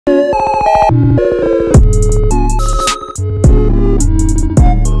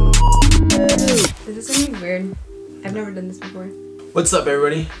This is gonna be weird. I've never done this before. What's up,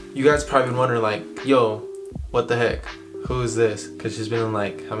 everybody? You guys probably been wondering, like, yo, what the heck? Who is this? Because she's been in,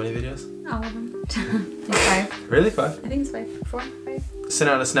 like, how many videos? All of them. Like 5. Really? 5? I think it's 5. 4, 5.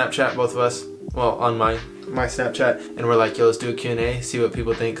 Sent out a Snapchat, both of us. Well, on my Snapchat. And we're like, yo, let's do a Q&A, see what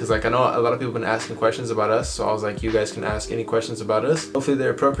people think. Because, like, I know a lot of people have been asking questions about us. So I was like, you guys can ask any questions about us. Hopefully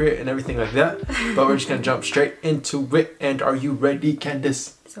they're appropriate and everything like that. But we're just going to jump straight into it. And are you ready,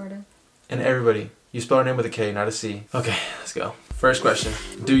 Candace? Sort of. And everybody, you spell her name with a K, not a C. Okay, let's go. First question.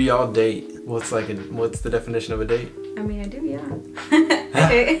 Do y'all date? What's the definition of a date? I mean, I do, yeah.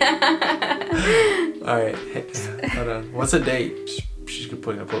 Okay. Alright, hey, hold on. What's a date? She's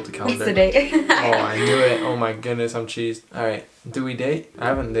putting up the calendar. What's the date? Oh, I knew it. Oh my goodness, I'm cheesed. Alright, do we date? I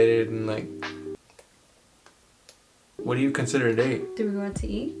haven't dated in like... What do you consider a date? Do we go out to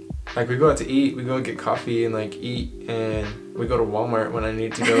eat? Like, we go out to eat, we go get coffee and like eat, and we go to Walmart when I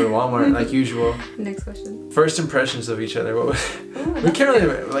need to go to Walmart, like usual. Next question. First impressions of each other. What was... We can't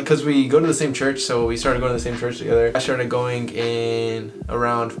really, like, because we go to the same church, so we started going to the same church together. I started going in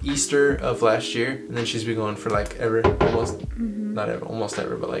around Easter of last year, and then she's been going for like ever, almost, not ever, almost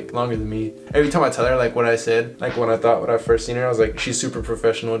ever, but like longer than me. Every time I tell her like what I said, like what I thought when I first seen her, I was like, she's super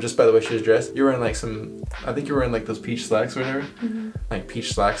professional just by the way she was dressed. You were in like some, I think you were in like those peach slacks or whatever, like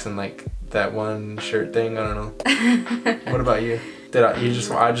peach slacks and like that one shirt thing. I don't know. What about you?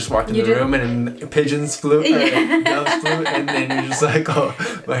 I just walked in the room and pigeons flew, doves flew, and then you're just like, oh,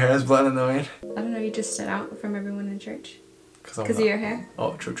 my hair is blonde and annoying. I don't know, you just stood out from everyone in church. Because of your hair?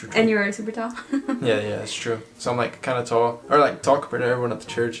 Oh, true. And you were super tall? Yeah, it's true. So I'm like kind of tall, or like tall compared to everyone at the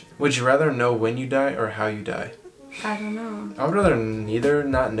church. Would you rather know when you die or how you die? I don't know. I would rather neither,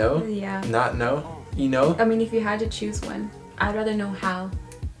 not know. Yeah. Not know. You know? I mean, if you had to choose one, I'd rather know how.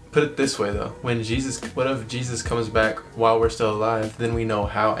 Put it this way though, what if Jesus comes back while we're still alive, then we know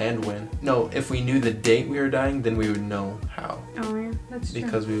how and when. No, if we knew the date we were dying, then we would know how. Oh yeah, that's true.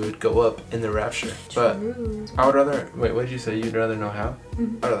 Because we would go up in the rapture. True. But I would rather, wait, what did you say? You'd rather know how?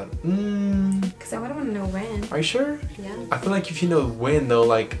 I'd rather, Because I would want to know when. Are you sure? Yeah. I feel like if you know when though,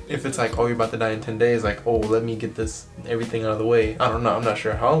 like if it's like, oh, you're about to die in 10 days, like, oh, let me get everything out of the way. I don't know, I'm not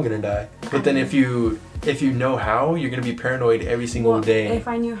sure how I'm gonna die. But then if you know how, you're gonna be paranoid every single day. If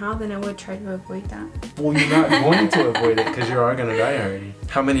I knew how, then I would try to avoid that. Well, you're not going to avoid it because you are gonna die already.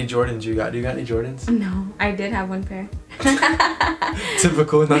 How many Jordans you got? Do you got any Jordans? No, I did have one pair.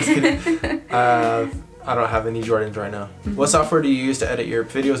 Typical, not kidding. I don't have any Jordans right now. What software do you use to edit your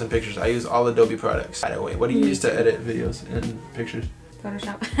videos and pictures? I use all Adobe products. By the way, what do you use to edit videos and pictures?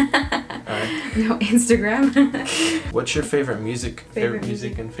 Photoshop. Alright. No, Instagram. What's your favorite music? Favorite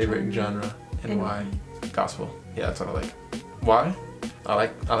music and favorite genre and why? Gospel. Yeah, that's what I like. Why? I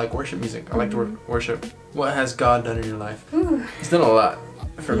like worship music. I like to worship. What has God done in your life? He's done a lot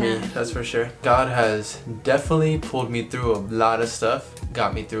for me, that's for sure. God has definitely pulled me through a lot of stuff.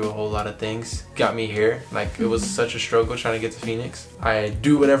 Got me through a whole lot of things. Got me here. Like, it was such a struggle trying to get to Phoenix. I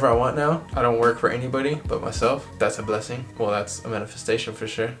do whatever I want now. I don't work for anybody but myself. That's a blessing. Well, that's a manifestation for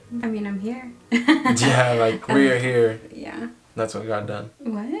sure. I mean, I'm here. Yeah, like, we are here. Yeah. That's what God done.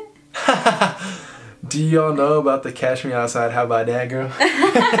 What? Do y'all know about the Cash Me Outside How About That girl?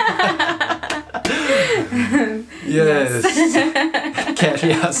 Yes. Cash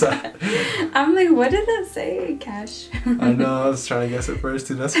Me Outside. I'm like, what did that say? Cash. I know, I was trying to guess it first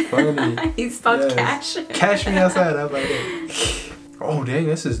too. That's funny. He spelled cash. Cash Me Outside, how about that? Oh dang,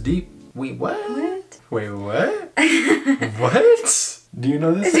 this is deep. Wait, what? What? Wait, what? What? Do you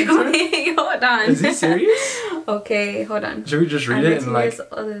know this? Wait, hold on. Is he serious? Okay, hold on. Should we just read it and like...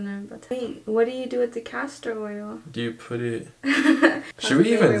 Wait, what do you do with the castor oil? Do you put it... Should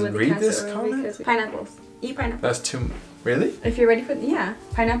we even read this comment? Pineapples. Eat pineapple. That's too... Really? If you're ready for... Yeah.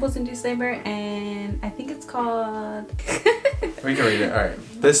 Pineapples induce labor, and I think it's called... We can read it. Alright.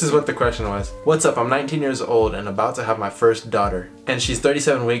 This is what the question was. What's up? I'm 19 years old and about to have my first daughter. And she's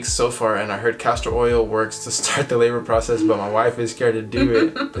 37 weeks so far, and I heard castor oil works to start the labor process, but my wife is scared to do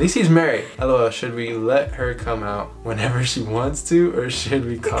it. At least he's married. LOL, should we let her come out whenever she wants to, or should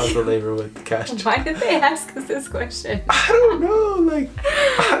we cause the labor with the castor? Why did they ask us this question? I don't know. Like,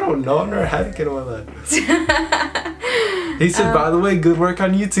 I don't know. I've never had a kid in my life. He said, by the way, good work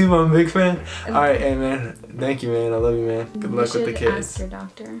on YouTube. I'm a big fan. Alright, hey man. Thank you, man. I love you, man. Good luck with the kids. Ask your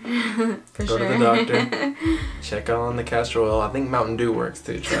doctor. For Go to the doctor. Check out on the castor oil. I think Mountain Dew works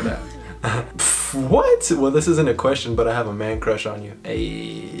too. Try that. What? Well, this isn't a question, but I have a man crush on you.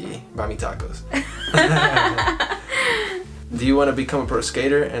 Hey, buy me tacos. Do you want to become a pro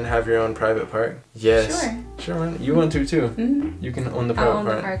skater and have your own private park? Yes. Sure. Sure, man. You want to too. You can own the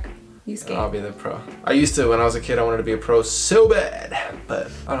private park. You skate. I'll be the pro. I used to, when I was a kid, I wanted to be a pro so bad,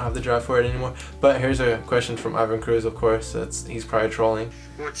 but I don't have the drive for it anymore. But here's a question from Ivan Cruz, of course. He's probably trolling.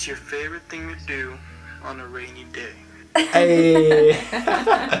 What's your favorite thing to do on a rainy day? Hey,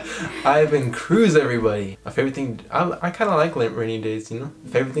 Ivan Cruz, everybody. My favorite thing, I kind of like rainy days, you know?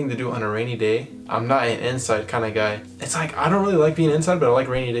 Favorite thing to do on a rainy day, I'm not an inside kind of guy. It's like, I don't really like being inside, but I like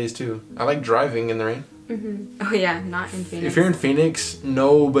rainy days too. I like driving in the rain. Oh yeah, not in Phoenix. If you're in Phoenix,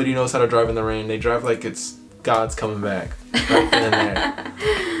 nobody knows how to drive in the rain. They drive like it's God's coming back. Right then and there.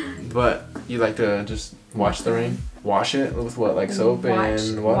 But you like to just watch the rain? Wash it with what, like soap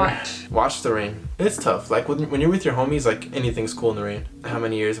and water? Watch the rain. It's tough. Like when you're with your homies, like anything's cool in the rain. How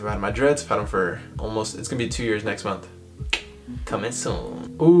many years have I had my dreads? I've had them for almost, it's gonna be 2 years next month. Coming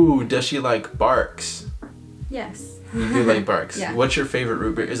soon. Ooh, does she like Barks? Yes. You do like Barks. Yeah. What's your favorite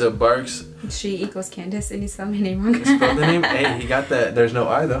root beer? Is it Barks? She equals Candace, and you spell my name wrong. Spell the name? Hey, he got that. There's no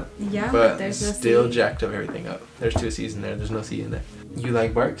I though. Yeah, but there's no still C. jacked up everything up. There's 2 C's in there. There's no C in there. You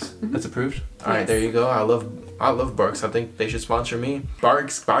like Barks? That's approved? Alright, Yes. there you go. I love Barks. I think they should sponsor me.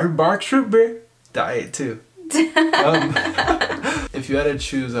 Barks root beer. Diet too. If you had to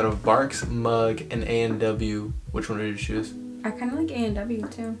choose out of Barks, Mug, and A&W, which one would you choose? I kind of like A&W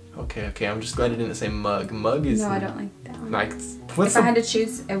too. Okay. I'm just glad you didn't say Mug. Mug is... No, I don't like that one. Like, If I had to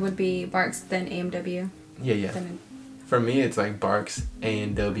choose, it would be Barks, then A&W. Yeah. For me, it's like Barks,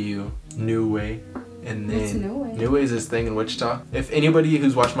 A&W, New Way, and then What's New Way? New Way is this thing in Wichita. If anybody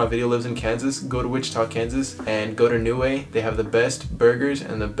who's watched my video lives in Kansas, go to Wichita, Kansas, and go to New Way. They have the best burgers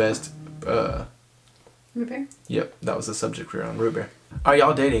and the best Root beer? Yep, that was the subject we were on, root beer. Are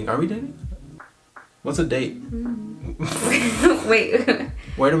y'all dating? Are we dating? What's a date? Wait.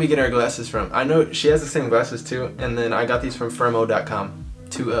 Where do we get our glasses from? I know she has the same glasses too, and then I got these from Firmo.com.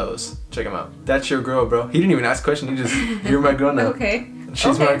 2 O's. Check them out. That's your girl, bro. He didn't even ask a question. He just, you're my girl now. Okay.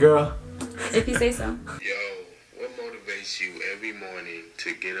 She's my girl. If you say so. Yo, what motivates you every morning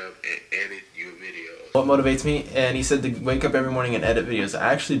to get up and edit your videos? What motivates me? And he said to wake up every morning and edit videos.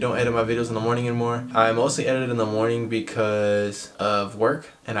 I actually don't edit my videos in the morning anymore. I mostly edit in the morning because of work,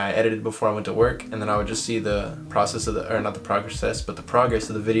 and I edited before I went to work, and then I would just see the process of the, or not the progress, but the progress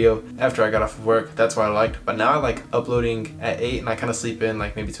of the video after I got off of work. That's what I liked. But now I like uploading at 8 and I kind of sleep in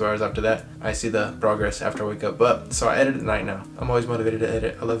like maybe 2 hours after that. I see the progress after I wake up. But so I edit at night now. I'm always motivated to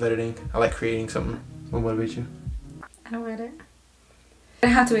edit. I love editing. I like creating something. What motivates you? I don't edit. I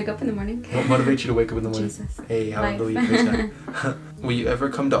have to wake up in the morning. What motivates you to wake up in the morning? Jesus. Hey, hallelujah, praise God. Will you ever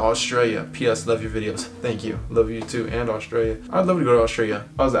come to Australia? P.S. Love your videos. Thank you. Love you too, and Australia. I'd love to go to Australia.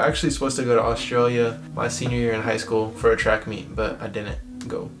 I was actually supposed to go to Australia my senior year in high school for a track meet, but I didn't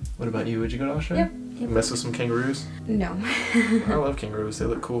go. What about you? Would you go to Australia? Yep. Mess with some kangaroos? No. I love kangaroos. They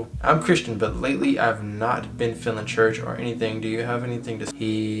look cool. I'm Christian, but lately I've not been feeling church or anything. Do you have anything to...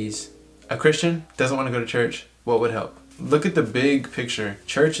 He's a Christian, doesn't want to go to church. What would help? Look at the big picture.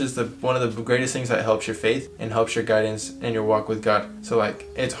 Church is one of the greatest things that helps your faith and helps your guidance and your walk with God. So like,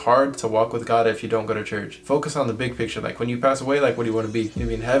 it's hard to walk with God if you don't go to church. Focus on the big picture. Like when you pass away, like what do you want to be? You want to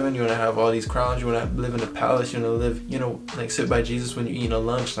be in heaven? You want to have all these crowns? You want to live in a palace? You want to live, you know, like sit by Jesus when you're eating a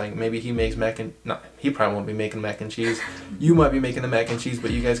lunch? Like maybe he makes he probably won't be making mac and cheese. You might be making the mac and cheese,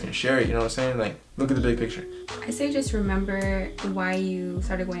 but you guys can share it. You know what I'm saying? Like, look at the big picture. I say just remember why you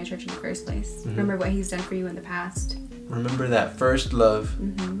started going to church in the first place. Remember what he's done for you in the past. Remember that first love.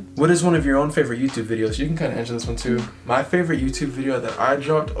 What is one of your own favorite YouTube videos? You can kind of answer this one too. My favorite YouTube video that I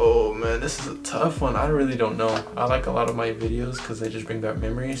dropped, oh man, this is a tough one. I really don't know. I like a lot of my videos because they just bring back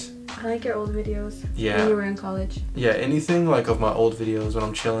memories. I like your old videos. Yeah. When you were in college. Yeah, anything like of my old videos when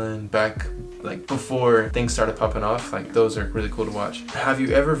I'm chilling back, like before things started popping off, like those are really cool to watch. Have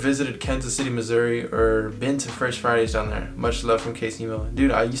you ever visited Kansas City, Missouri, or been to First Fridays down there? Much love from Casey Miller.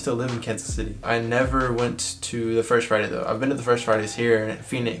 Dude, I used to live in Kansas City. I never went to the First Friday though. I've been to the First Fridays here in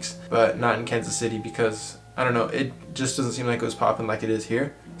Phoenix, but not in Kansas City because, I don't know, it just doesn't seem like it was popping like it is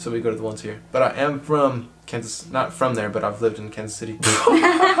here. So we go to the ones here. But I am from Kansas, not from there, but I've lived in Kansas City.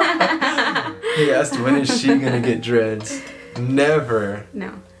 He asked, when is she gonna get dreads? Never.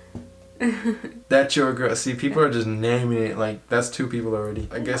 No. That's your girl. See, people are just naming it like that's 2 people already.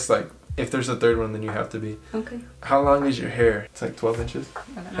 I guess like if there's a 3rd one, then you have to be. Okay. How long is your hair? It's like 12 inches? I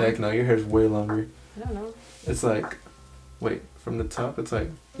don't know. Heck no, your hair's way longer. I don't know. It's like, wait, from the top, it's like,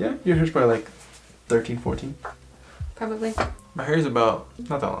 yeah, your hair's probably like 13, 14. Probably. My hair's about,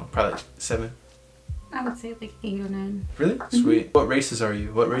 not that long, probably like 7. I would say like 8 or 9. Really? Sweet. What races are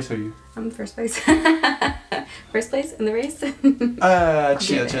you? What race are you? I'm first place. First place in the race? Chill. I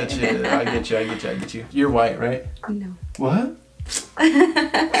get you. You're white, right? No. What?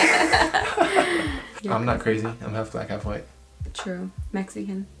 I'm not crazy. I'm half black, half white. True.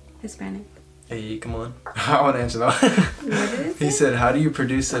 Mexican. Hispanic. Hey, come on. I want to answer that. What did it say? He said, how do you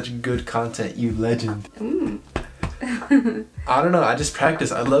produce such good content, you legend? I don't know, I just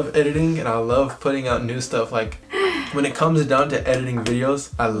practice. I love editing and I love putting out new stuff. Like when it comes down to editing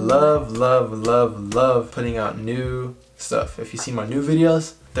videos, I love putting out new stuff. If you see my new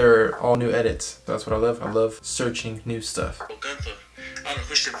videos, they're all new edits. That's what I love. I love searching new stuff. Gunther, I have a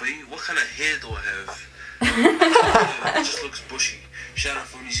question for you. What kind of hair do I have? It just looks bushy. Shout out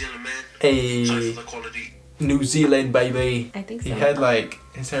for New Zealand, man. Hey, Sorry for the quality. New Zealand, baby. I think so. He had like,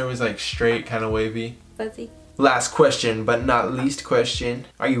 his hair was like straight, kind of wavy. Fuzzy. Last question, but not least question.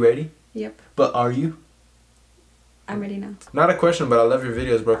 Are you ready? Yep. But are you? I'm ready now. Not a question, but I love your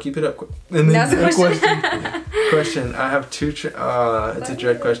videos, bro. Keep it up. And then That's a question. Question. I have two. It's a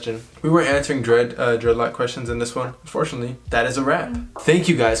dread question. We weren't answering dreadlock questions in this one. Unfortunately, that is a wrap. Thank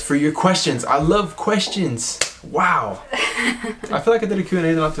you guys for your questions. I love questions. Wow. I feel like I did a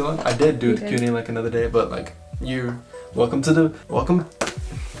Q&A not too long. I did do the Q&A like another day, but like welcome.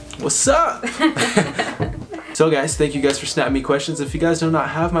 What's up? So guys, thank you guys for snapping me questions. If you guys do not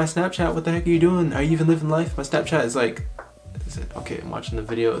have my Snapchat, what the heck are you doing? Are you even living life? My Snapchat is like, is it? Okay, I'm watching the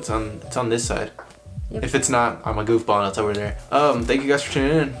video. It's on this side. Yep. If it's not, I'm a goofball and it's over there. Thank you guys for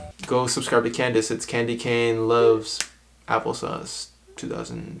tuning in. Go subscribe to Candace. It's Candy Cane Loves Applesauce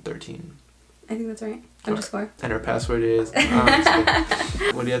 2013. I think that's right. Underscore. And her password is.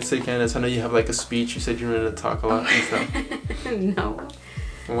 What do you have to say, Candace? I know you have like a speech. You said you wanted to talk a lot and stuff. No.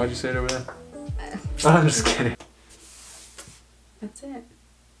 Well, why'd you say it over there? I'm just kidding. That's it.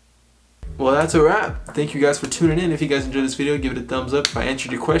 Well, that's a wrap. Thank you guys for tuning in. If you guys enjoyed this video, give it a thumbs up. If I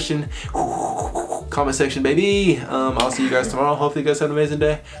answered your question, comment section, baby. I'll see you guys tomorrow. Hopefully you guys have an amazing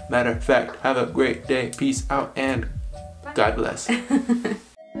day. Matter of fact, have a great day. Peace out and God bless.